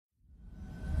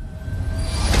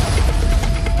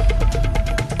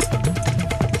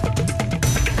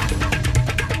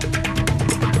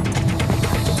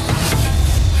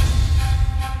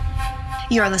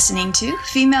You're listening to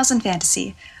Females in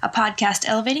Fantasy, a podcast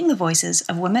elevating the voices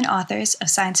of women authors of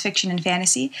science fiction and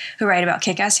fantasy who write about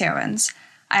kick-ass heroines.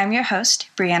 I am your host,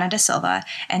 Brianna Da Silva,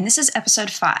 and this is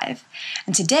episode 5.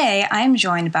 And today I am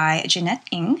joined by Jeannette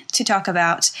Ng to talk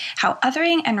about how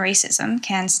othering and racism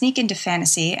can sneak into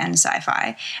fantasy and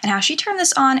sci-fi, and how she turned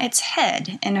this on its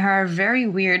head in her very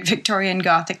weird Victorian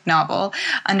Gothic novel,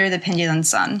 Under the Pendulum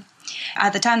Sun.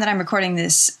 At the time that I'm recording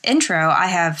this intro, I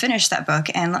have finished that book,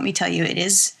 and let me tell you, it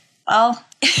is, well,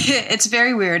 it's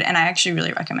very weird, and I actually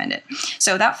really recommend it.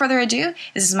 So without further ado,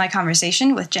 this is my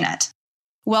conversation with Jeannette.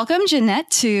 Welcome,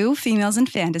 Jeannette, to Females in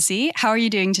Fantasy. How are you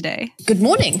doing today? Good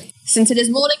morning. Since it is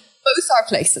morning, both are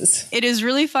places. It is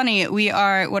really funny. We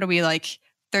are,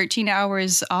 13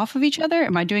 hours off of each other?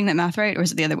 Am I doing that math right, or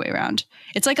is it the other way around?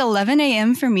 It's like 11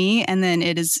 a.m. for me, and then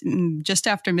it is just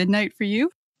after midnight for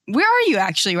you. Where are you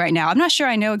actually right now? I'm not sure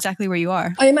I know exactly where you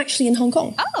are. I am actually in Hong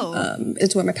Kong. Oh.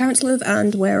 It's where my parents live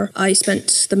and where I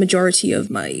spent the majority of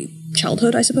my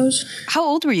childhood, I suppose. How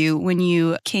old were you when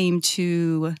you came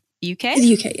to UK?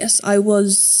 The UK, yes. I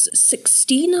was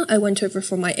 16. I went over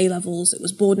for my A-levels. It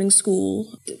was boarding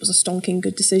school. It was a stonking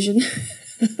good decision.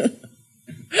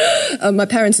 My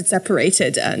parents had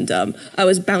separated, and I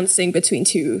was bouncing between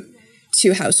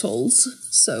two households.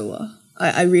 So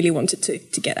I really wanted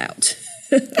to get out.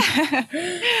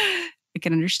 I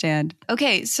can understand.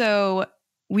 Okay, so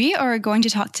we are going to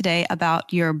talk today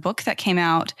about your book that came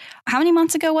out. How many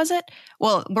months ago was it?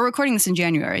 Well, we're recording this in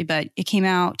January, but it came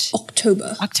out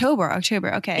October.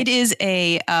 Okay. It is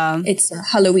a it's a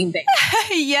Halloween thing.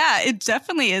 Yeah, it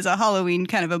definitely is a Halloween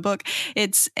kind of a book.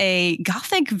 It's a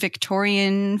gothic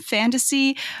Victorian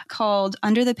fantasy called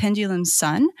Under the Pendulum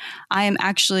Sun. I am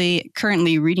actually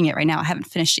currently reading it right now. I haven't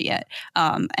finished it yet.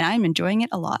 And I'm enjoying it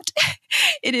a lot.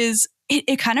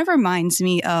 It kind of reminds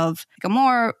me of a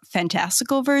more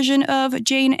fantastical version of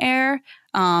Jane Eyre.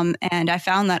 And I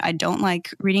found that I don't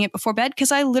like reading it before bed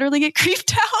because I literally get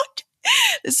creeped out.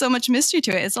 There's so much mystery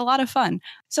to it. It's a lot of fun.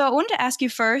 So I wanted to ask you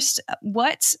first,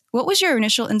 what was your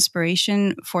initial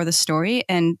inspiration for the story,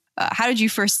 and how did you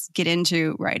first get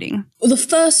into writing? Well, the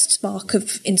first spark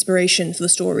of inspiration for the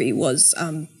story was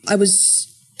I was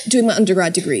doing my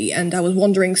undergrad degree, and I was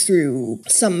wandering through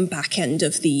some back end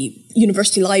of the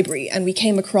university library, and we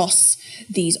came across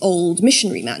these old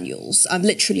missionary manuals,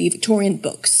 literally Victorian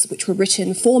books, which were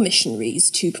written for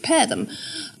missionaries to prepare them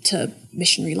to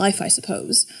missionary life, I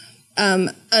suppose.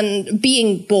 And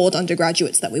being bored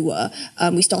undergraduates that we were,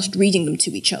 we started reading them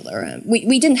to each other.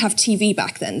 We didn't have TV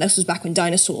back then. This was back when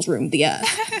dinosaurs roamed the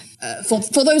earth.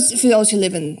 For those who don't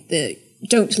live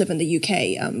in the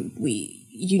UK,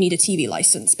 you need a TV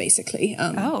license, basically,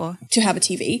 to have a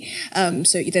TV.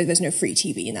 So there's no free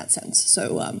TV in that sense.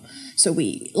 So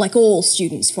we, like all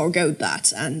students, forgoed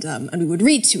that, and we would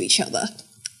read to each other.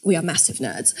 We are massive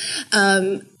nerds.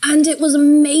 And it was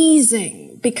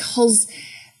amazing because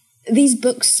these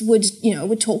books would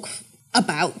talk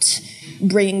about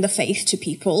bringing the faith to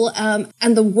people,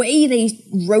 and the way they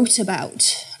wrote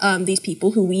about these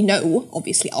people who we know,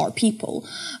 obviously, are people,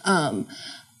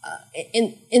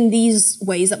 in these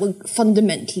ways that were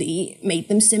fundamentally made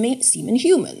them seem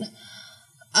inhuman.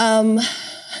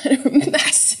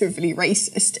 Massively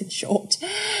racist, in short.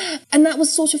 And that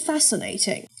was sort of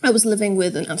fascinating. I was living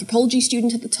with an anthropology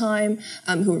student at the time,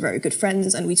 who were very good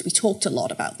friends, and we talked a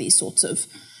lot about these sorts of,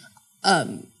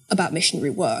 about missionary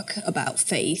work, about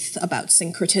faith, about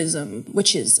syncretism,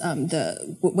 which is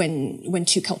when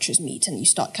two cultures meet and you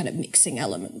start kind of mixing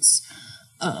elements.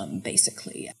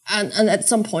 Basically. And at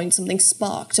some point, something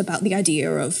sparked about the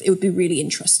idea of it would be really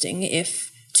interesting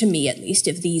if, to me at least,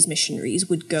 if these missionaries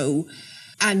would go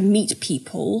and meet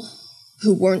people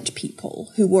who weren't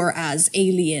people, who were as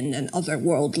alien and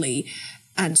otherworldly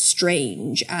and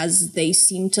strange as they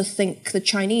seemed to think the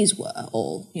Chinese were,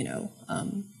 or,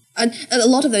 and a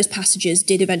lot of those passages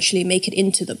did eventually make it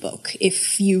into the book.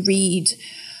 If you read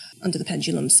Under the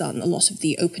Pendulum Sun, a lot of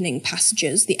the opening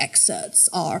passages, the excerpts,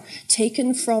 are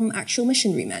taken from actual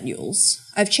missionary manuals.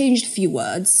 I've changed a few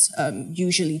words,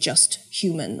 usually just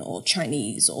human or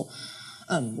Chinese or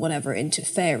whatever into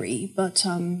fairy, but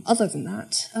other than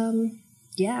that,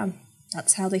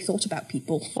 that's how they thought about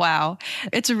people. Wow.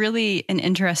 It's really an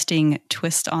interesting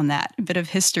twist on that bit of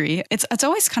history. It's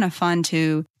always kind of fun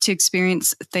to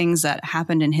experience things that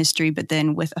happened in history, but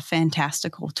then with a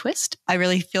fantastical twist. I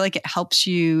really feel like it helps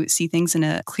you see things in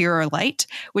a clearer light,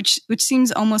 which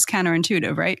seems almost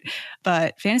counterintuitive, right?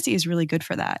 But fantasy is really good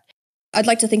for that. I'd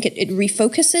like to think it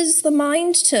refocuses the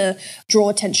mind to draw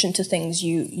attention to things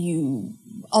you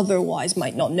otherwise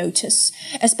might not notice,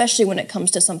 especially when it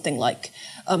comes to something like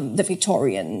the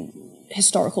Victorian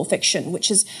historical fiction,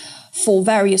 which is for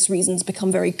various reasons,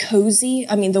 become very cozy.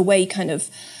 I mean, the way kind of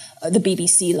the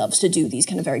BBC loves to do these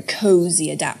kind of very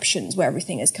cozy adaptions where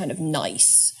everything is kind of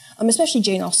nice. Especially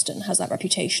Jane Austen has that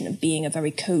reputation of being a very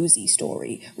cozy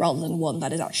story rather than one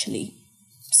that is actually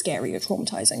scary or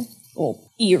traumatizing or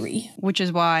eerie. Which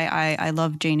is why I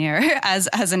love Jane Eyre as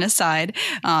an aside,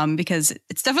 because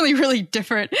it's definitely really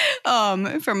different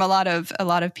from a lot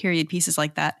of period pieces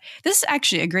like that. This is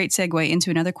actually a great segue into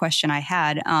another question I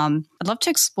had. I'd love to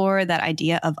explore that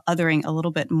idea of othering a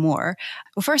little bit more.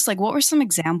 Well, first, like, what were some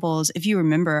examples, if you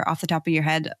remember off the top of your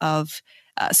head, of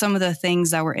some of the things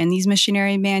that were in these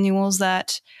missionary manuals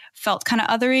that felt kind of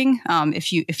othering?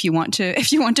 If you want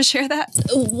to share that.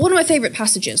 One of my favorite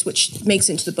passages, which makes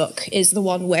into the book, is the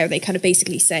one where they kind of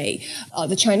basically say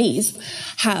the Chinese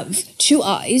have 2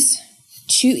 eyes,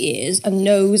 2 ears, a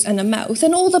nose, and a mouth,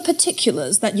 and all the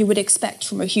particulars that you would expect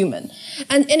from a human.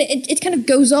 And it kind of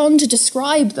goes on to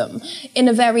describe them in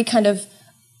a very kind of,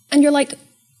 and you're like,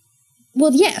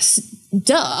 well, yes,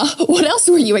 duh. What else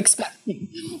were you expecting?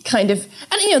 Kind of,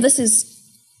 and this is,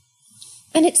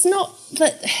 and it's not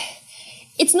that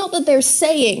they're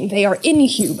saying they are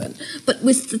inhuman, but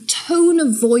with the tone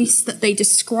of voice that they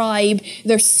describe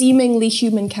their seemingly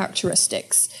human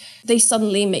characteristics, they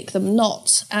suddenly make them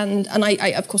not. And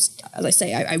I of course, as I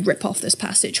say, I rip off this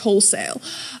passage wholesale.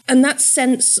 And that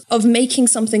sense of making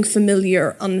something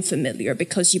familiar unfamiliar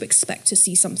because you expect to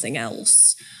see something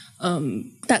else,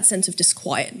 that sense of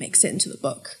disquiet makes it into the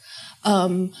book.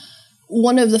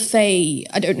 One of the Fae,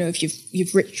 I don't know if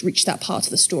you've reached that part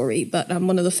of the story, but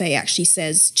one of the Fae actually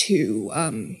says to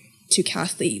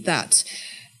Kathy that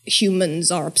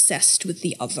humans are obsessed with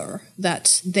the other,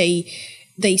 that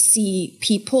they see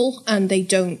people and they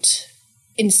don't,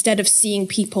 instead of seeing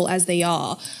people as they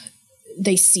are,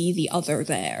 they see the other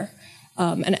there.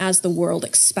 And as the world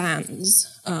expands,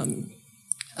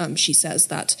 she says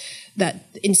that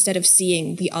instead of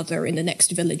seeing the other in the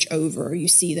next village over, you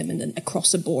see them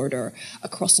across a border,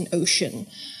 across an ocean,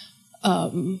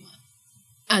 and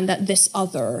that this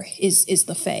other is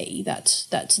the Fae,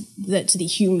 that the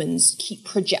humans keep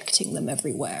projecting them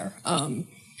everywhere, and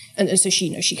so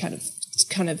she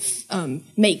kind of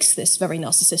makes this very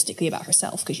narcissistically about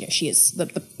herself, because she is the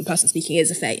person speaking is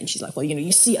a Fae, and she's like, well,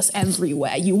 you see us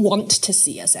everywhere, you want to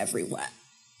see us everywhere.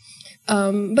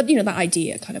 But that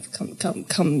idea kind of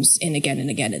comes in again and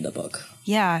again in the book.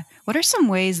 Yeah. What are some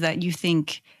ways that you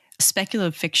think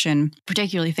speculative fiction,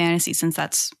 particularly fantasy, since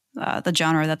that's the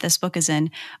genre that this book is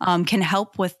in, can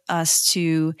help with us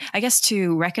to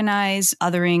recognize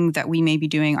othering that we may be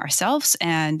doing ourselves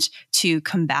and to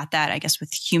combat that, I guess,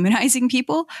 with humanizing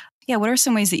people? Yeah. What are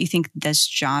some ways that you think this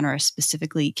genre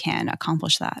specifically can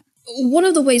accomplish that? One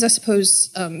of the ways, I suppose,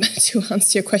 to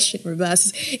answer your question in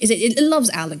reverse, is it loves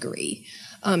allegory.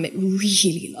 It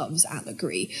really loves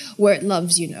allegory, where it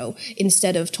loves,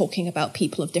 instead of talking about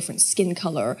people of different skin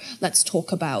color, let's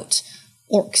talk about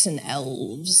orcs and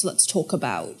elves. Let's talk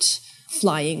about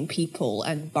flying people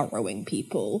and burrowing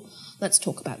people. Let's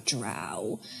talk about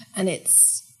drow. And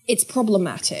it's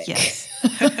problematic, yes.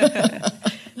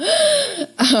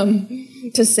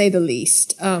 To say the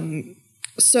least.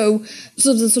 So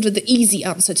sort of the easy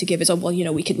answer to give is,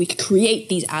 we could create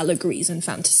these allegories in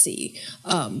fantasy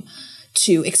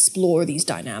to explore these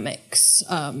dynamics.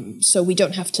 So we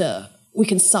don't have to, we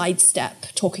can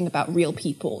sidestep talking about real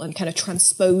people and kind of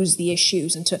transpose the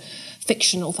issues into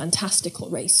fictional, fantastical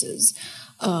races,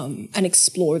 and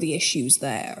explore the issues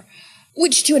there,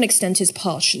 which to an extent is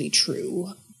partially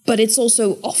true, but it's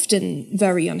also often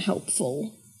very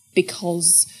unhelpful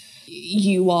because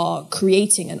you are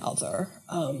creating an other.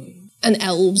 And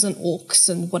elves and orcs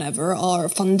and whatever are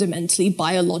fundamentally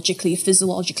biologically,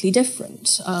 physiologically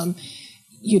different.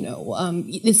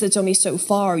 It's only so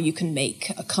far you can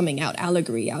make a coming out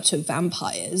allegory out of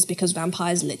vampires, because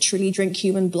vampires literally drink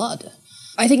human blood.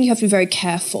 I think you have to be very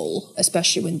careful,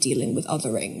 especially when dealing with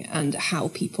othering and how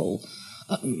people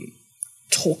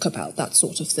talk about that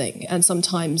sort of thing. And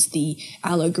sometimes the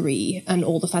allegory and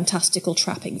all the fantastical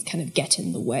trappings kind of get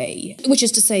in the way. Which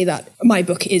is to say that my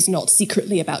book is not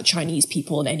secretly about Chinese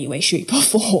people in any way, shape, or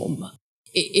form.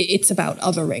 It's about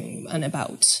othering and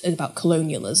about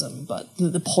colonialism. But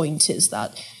the point is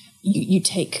that you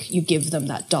give them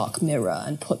that dark mirror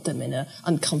and put them in an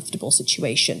uncomfortable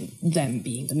situation, them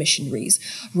being the missionaries,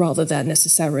 rather than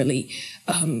necessarily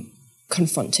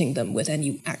confronting them with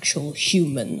any actual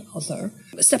human other.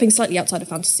 Stepping slightly outside of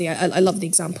fantasy, I love the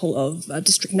example of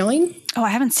District 9. Oh, I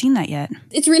haven't seen that yet.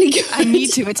 It's really good. I need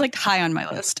to. It's like high on my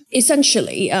list.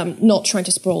 Essentially, not trying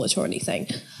to spoil it or anything,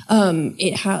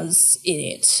 It has in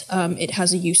it, it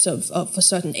has a use of a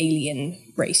certain alien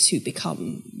race who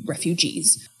become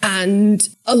refugees. And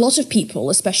a lot of people,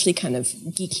 especially kind of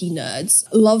geeky nerds,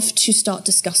 love to start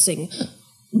discussing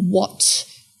what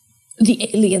the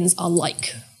aliens are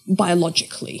like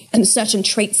biologically, and certain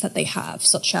traits that they have,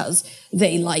 such as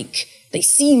they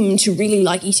seem to really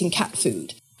like eating cat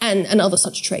food. And other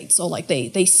such traits, or like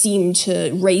they seem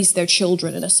to raise their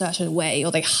children in a certain way,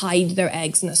 or they hide their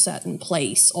eggs in a certain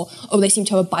place, or they seem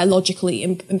to have a biologically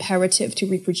imperative to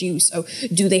reproduce. Oh,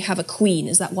 do they have a queen?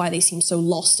 Is that why they seem so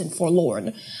lost and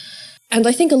forlorn? And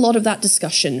I think a lot of that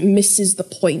discussion misses the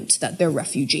point that they're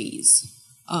refugees.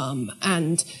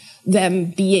 And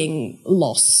them being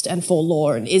lost and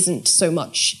forlorn isn't so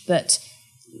much that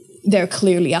they're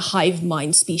clearly a hive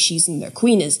mind species and their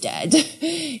queen is dead.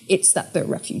 It's that they're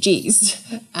refugees.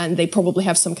 And they probably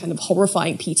have some kind of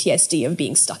horrifying PTSD of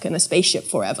being stuck in a spaceship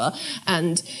forever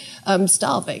and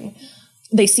starving.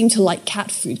 They seem to like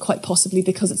cat food, quite possibly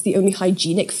because it's the only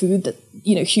hygienic food that,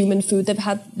 human food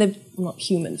not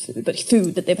human food, but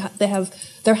food that they have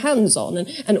their hands on,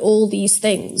 and all these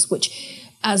things, which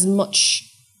as much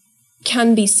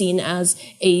can be seen as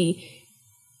a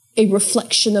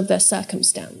reflection of their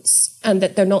circumstance, and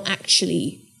that they're not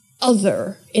actually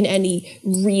other in any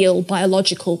real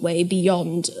biological way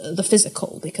beyond the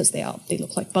physical, because they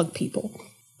look like bug people.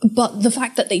 But the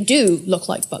fact that they do look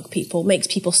like bug people makes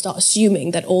people start assuming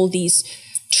that all these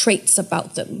traits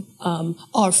about them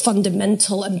are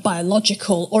fundamental and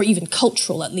biological, or even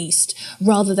cultural at least,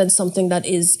 rather than something that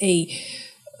is a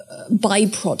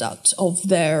byproduct of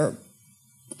their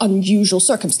unusual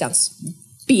circumstance,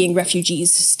 being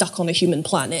refugees stuck on a human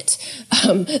planet,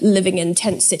 living in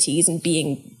tent cities and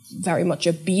being very much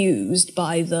abused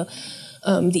by the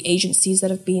agencies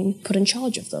that have been put in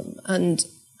charge of them. And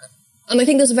I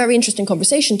think there's a very interesting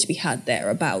conversation to be had there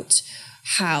about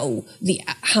how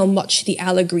much the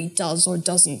allegory does or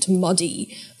doesn't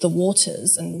muddy the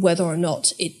waters, and whether or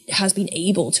not it has been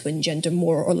able to engender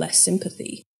more or less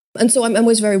sympathy. And so I'm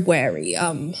always very wary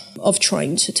of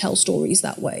trying to tell stories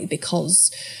that way,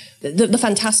 because the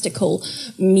fantastical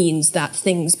means that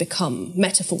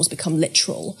metaphors become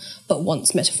literal, but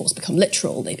once metaphors become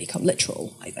literal, they become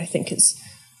literal, I think is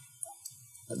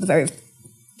the very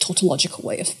tautological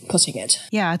way of putting it.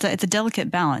 Yeah, it's a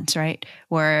delicate balance, right?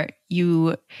 Where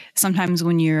you sometimes,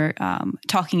 when you're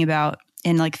talking about,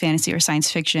 in like fantasy or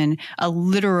science fiction, a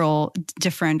literal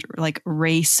different like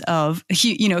race of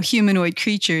humanoid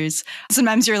creatures,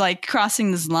 sometimes you're like crossing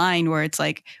this line where it's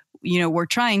like, we're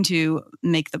trying to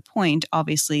make the point,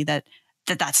 obviously,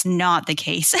 that's not the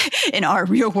case in our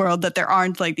real world, that there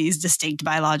aren't like these distinct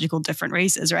biological different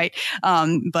races, right?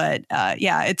 But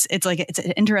it's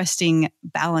an interesting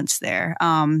balance there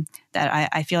that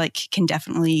I feel like can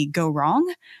definitely go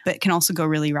wrong, but can also go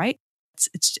really right.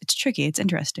 It's tricky. It's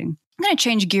interesting. I'm going to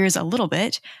change gears a little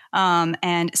bit.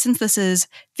 And since this is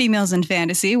females in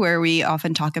fantasy, where we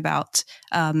often talk about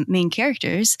main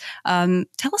characters,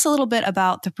 tell us a little bit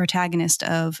about the protagonist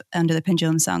of Under the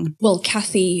Pendulum Sun. Well,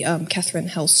 Catherine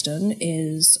Helston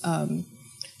is,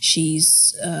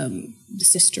 she's the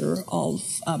sister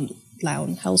of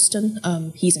Lown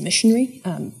Helston. He's a missionary.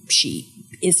 She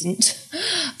isn't.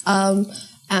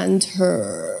 And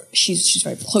she's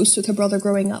very close with her brother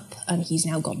growing up, and he's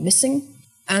now gone missing.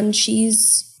 And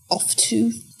she's off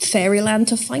to fairyland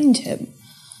to find him.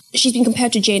 She's been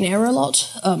compared to Jane Eyre a lot,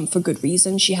 for good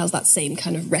reason. She has that same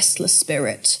kind of restless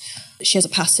spirit. She has a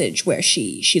passage where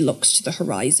she looks to the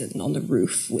horizon on the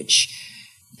roof, which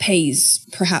pays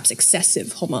perhaps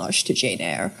excessive homage to Jane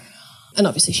Eyre. And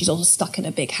obviously she's also stuck in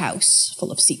a big house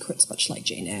full of secrets, much like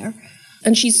Jane Eyre.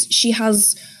 And she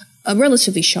has a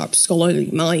relatively sharp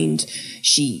scholarly mind.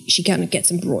 She kind of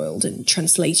gets embroiled in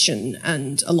translation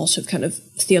and a lot of kind of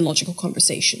theological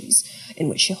conversations in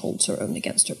which she holds her own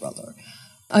against her brother.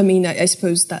 I mean, I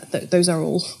suppose that those are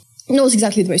all not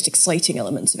exactly the most exciting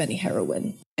elements of any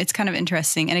heroine. It's kind of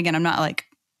interesting. And again, I'm not like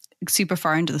super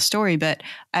far into the story, but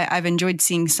I've enjoyed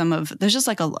seeing there's just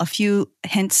like a few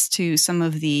hints to some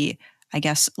of the, I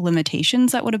guess,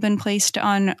 limitations that would have been placed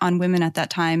on women at that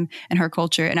time in her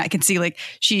culture. And I can see like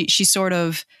she sort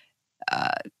of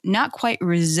not quite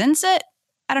resents it.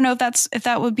 I don't know if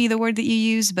that would be the word that you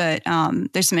use, but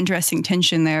there's some interesting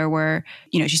tension there where,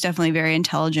 she's definitely very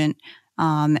intelligent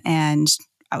and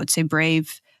I would say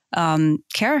brave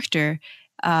character.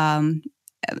 But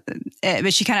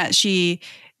she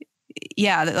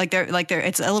yeah, they're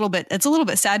it's a little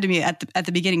bit sad to me at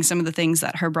the beginning, some of the things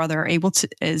that her brother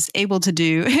is able to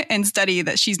do and study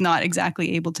that she's not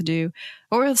exactly able to do.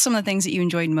 What were some of the things that you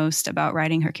enjoyed most about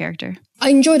writing her character? I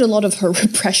enjoyed a lot of her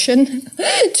repression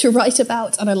to write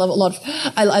about, and I love a lot of.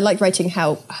 I like writing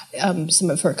how some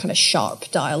of her kind of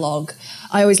sharp dialogue.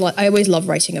 I always love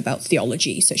writing about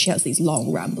theology, so she has these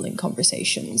long rambling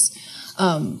conversations,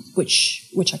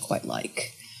 which I quite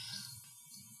like.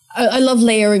 I love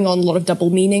layering on a lot of double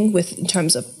meaning in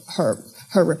terms of her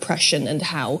repression and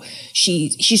how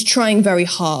she's trying very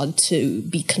hard to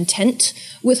be content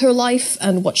with her life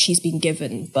and what she's been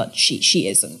given, but she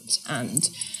isn't, and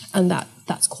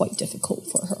that's quite difficult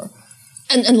for her.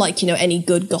 And like, any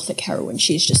good Gothic heroine,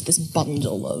 she's just this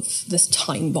bundle of this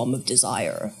time bomb of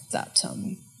desire that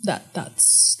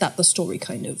the story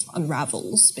kind of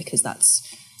unravels, because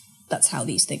that's how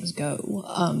these things go.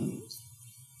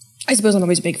 I suppose I'm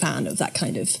always a big fan of that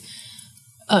kind of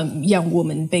young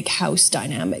woman, big house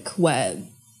dynamic, where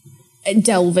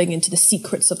delving into the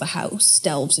secrets of the house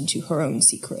delves into her own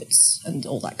secrets and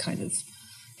all that kind of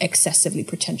excessively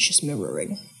pretentious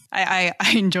mirroring. I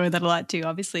enjoy that a lot too,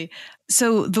 obviously.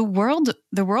 So the world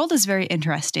is very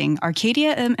interesting.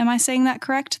 Arcadia, am I saying that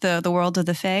correct? The world of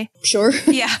the Fae? Sure.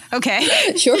 Yeah. Okay.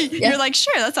 Sure. Yeah. You're like,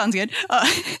 sure, that sounds good.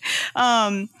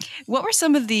 What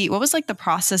was like the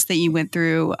process that you went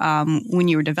through when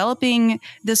you were developing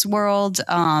this world?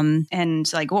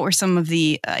 And like, what were some of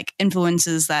the like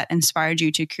influences that inspired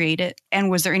you to create it? And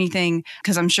was there anything,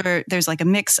 because I'm sure there's like a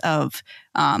mix of,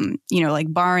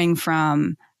 like borrowing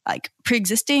from like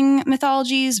pre-existing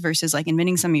mythologies versus like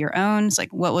inventing some of your own. It's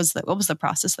like, what was the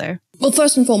process there? Well,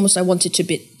 first and foremost, I wanted to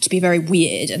be very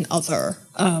weird and other,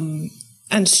 and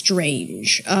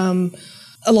strange.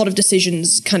 A lot of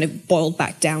decisions kind of boiled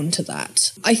back down to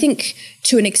that. I think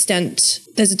to an extent,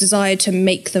 there's a desire to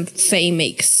make the Fae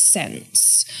make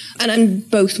sense. And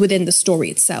both within the story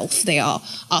itself,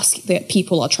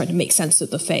 people are trying to make sense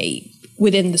of the Fae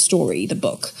within the story, the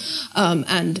book.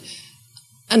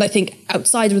 And I think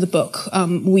outside of the book,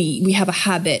 we have a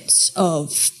habit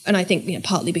of, and I think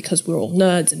partly because we're all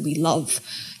nerds and we love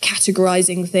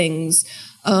categorizing things,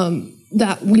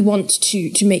 that we want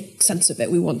to make sense of it.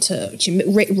 We want to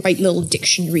write little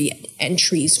dictionary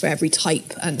entries for every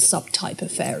type and subtype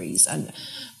of fairies and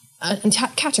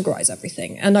categorize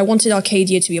everything. And I wanted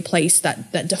Arcadia to be a place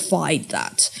that defied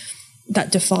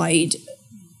that defied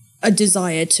a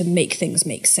desire to make things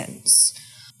make sense.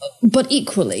 But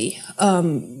equally,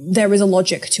 there is a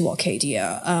logic to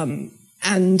Arcadia,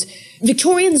 and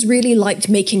Victorians really liked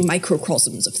making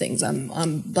microcosms of things,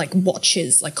 like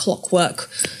watches, like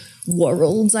clockwork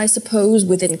worlds, I suppose,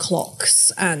 within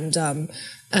clocks, and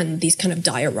these kind of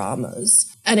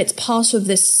dioramas. And it's part of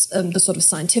this, the sort of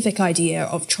scientific idea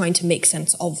of trying to make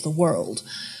sense of the world.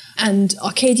 And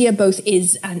Arcadia both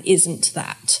is and isn't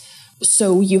that.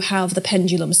 So you have the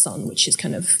Pendulum Sun, which is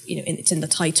kind of, it's in the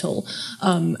title.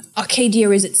 Arcadia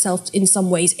is itself, in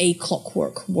some ways, a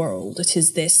clockwork world. It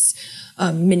is this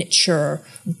miniature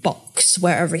box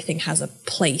where everything has a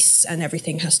place and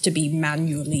everything has to be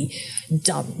manually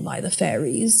done by the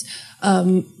fairies.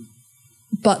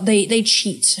 But they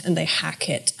cheat and they hack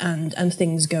it and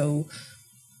things go,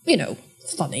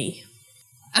 funny.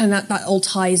 And that all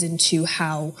ties into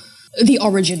how the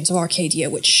origins of Arcadia,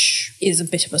 which is a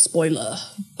bit of a spoiler,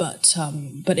 but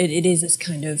it is this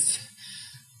kind of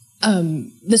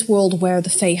this world where the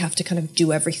Fae have to kind of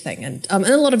do everything, and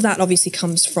a lot of that obviously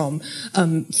comes from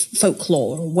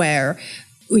folklore, where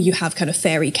you have kind of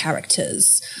fairy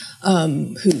characters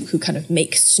who kind of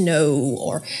make snow,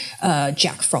 or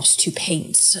Jack Frost to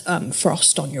paint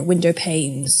frost on your window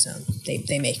panes.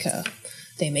 They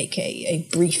make a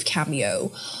brief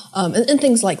cameo, and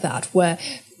things like that, where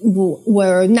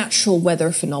natural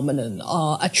weather phenomenon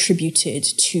are attributed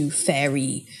to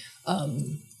fairy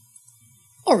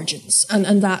origins,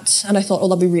 and I thought,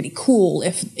 that'd be really cool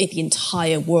if the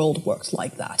entire world worked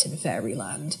like that in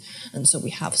fairyland, and so we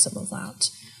have some of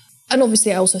that. And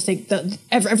obviously, I also think that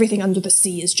everything under the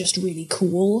sea is just really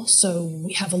cool, so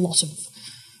we have a lot of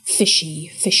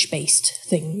fish-based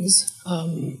things.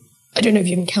 I don't know if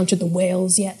you've encountered the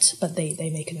whales yet, but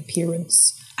they make an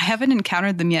appearance. I haven't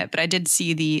encountered them yet, but I did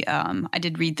see I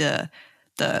did read the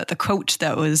quote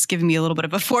that was giving me a little bit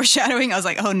of a foreshadowing. I was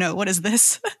like, oh no, what is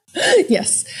this?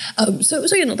 Yes. So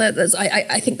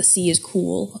I think the sea is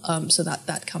cool. So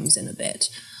that comes in a bit.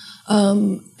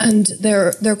 And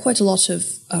there are quite a lot of,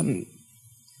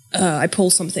 I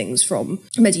pull some things from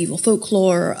medieval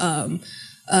folklore.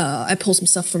 I pull some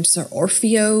stuff from Sir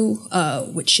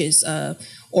Orfeo, which is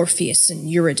Orpheus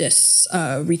and Eurydice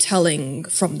retelling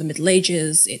from the Middle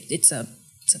Ages. It's a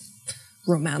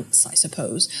romance, I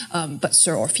suppose. But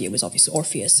Sir Orfeo is obviously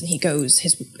Orpheus, and he goes,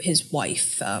 his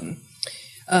wife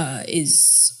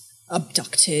is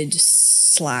abducted /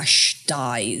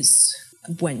 dies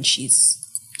when she's,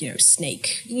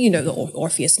 snake, the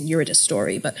Orpheus and Eurydice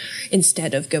story, but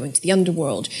instead of going to the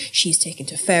underworld, she's taken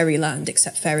to fairyland,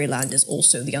 except fairyland is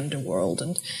also the underworld,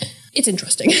 and it's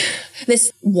interesting.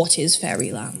 What is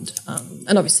fairyland?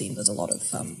 And obviously there's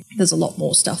a lot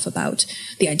more stuff about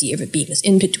the idea of it being this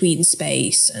in-between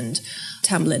space, and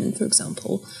Tamlin, for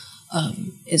example,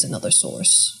 is another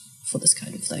source for this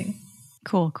kind of thing.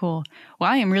 Cool. Well,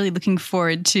 I am really looking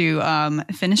forward to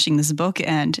finishing this book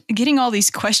and getting all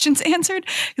these questions answered,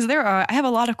 because I have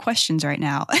a lot of questions right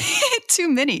now. Too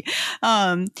many.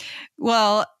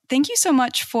 Well, thank you so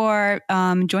much for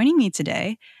joining me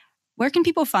today. Where can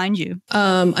people find you?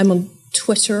 I'm on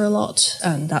Twitter a lot,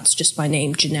 and that's just my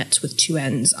name, Jeannette with 2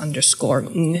 N's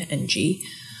 _ Ng.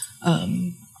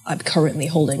 I'm currently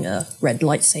holding a red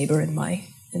lightsaber in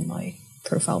my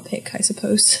profile pic, I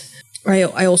suppose.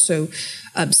 I also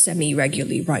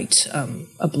semi-regularly write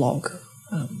a blog,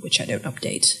 which I don't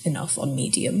update enough on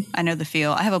Medium. I know the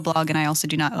feel. I have a blog and I also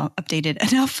do not update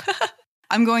it enough.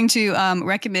 I'm going to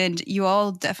recommend you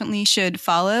all definitely should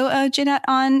follow Jeannette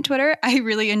on Twitter. I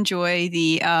really enjoy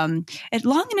the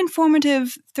long and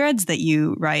informative threads that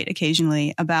you write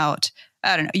occasionally about,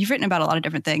 I don't know, you've written about a lot of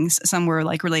different things. Some were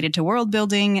related to world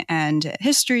building and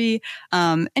history.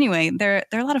 Anyway, they're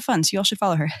a lot of fun, so you all should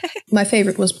follow her. My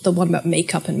favorite was the one about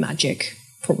makeup and magic,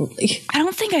 probably. I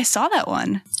don't think I saw that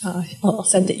one. I'll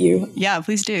send it you. Yeah,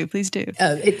 please do.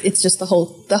 It's just the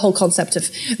whole concept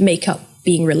of makeup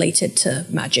being related to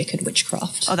magic and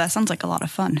witchcraft. Oh, that sounds like a lot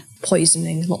of fun.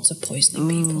 Poisoning, lots of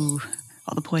poisoning people.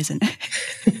 All the poison.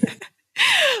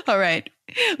 All right.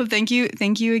 Well, thank you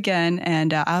again,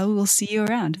 and I will see you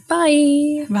around.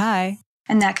 Bye.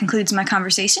 And that concludes my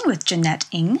conversation with Jeannette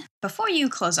Ng. Before you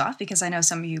close off, because I know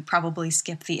some of you probably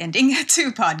skip the ending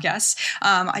to podcasts,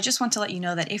 I just want to let you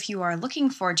know that if you are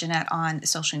looking for Jeannette on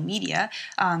social media,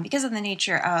 because of the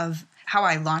nature of how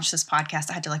I launched this podcast,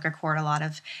 I had to record a lot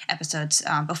of episodes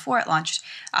before it launched.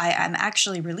 I am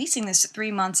actually releasing this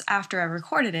 3 months after I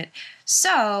recorded it.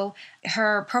 So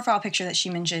her profile picture that she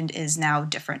mentioned is now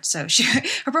different. So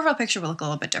her profile picture will look a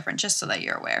little bit different, just so that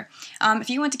you're aware. If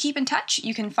you want to keep in touch,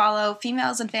 you can follow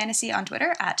Females in Fantasy on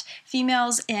Twitter at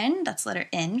FemalesIn, that's letter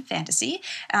N, Fantasy,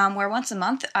 where once a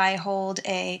month I hold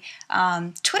a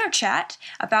Twitter chat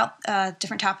about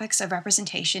different topics of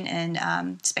representation in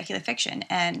speculative fiction.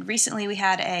 And recently we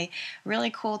had a really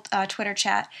cool Twitter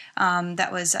chat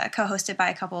that was co-hosted by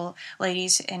a couple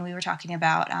ladies, and we were talking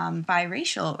about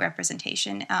biracial representation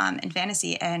in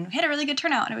fantasy, and we had a really good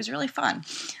turnout, and it was really fun.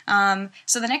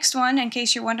 So the next one, in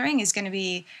case you're wondering, is going to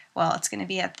be, it's going to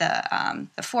be at the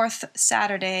fourth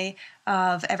Saturday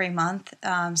of every month,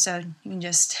 so you can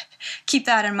just keep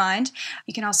that in mind.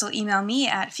 You can also email me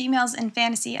at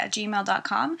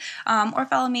femalesinfantasy@gmail.com, or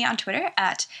follow me on Twitter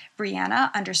at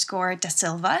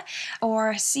Brianna_da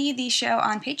or see the show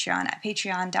on Patreon at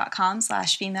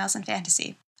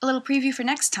patreon.com/femalesinfantasy. A little preview for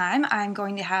next time, I'm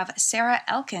going to have Sarah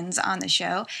Elkins on the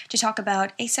show to talk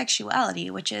about asexuality,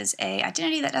 which is an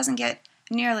identity that doesn't get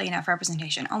nearly enough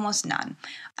representation, almost none.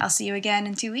 I'll see you again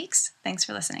in 2 weeks. Thanks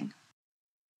for listening.